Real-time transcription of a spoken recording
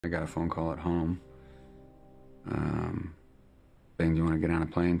I got a phone call at home saying, do you want to get on a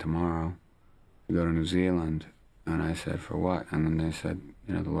plane tomorrow to go to New Zealand? And I said, for what? And then they said,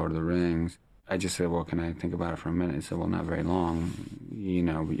 you know, the Lord of the Rings. I just said, well, can I think about it for a minute? They said, well, not very long, you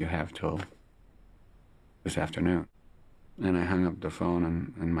know, but you have till this afternoon. And I hung up the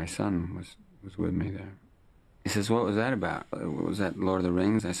phone, and my son was with me there. He says, what was that about? Was that Lord of the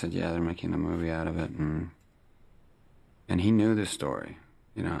Rings? I said, yeah, they're making a movie out of it. And he knew the story.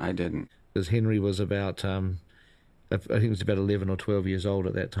 You know, I didn't. Because Henry was about, I think he was about 11 or 12 years old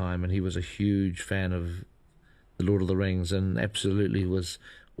at that time, and he was a huge fan of the Lord of the Rings, and absolutely was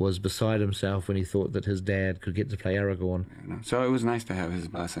beside himself when he thought that his dad could get to play Aragorn. You know? So it was nice to have his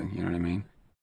blessing, you know what I mean?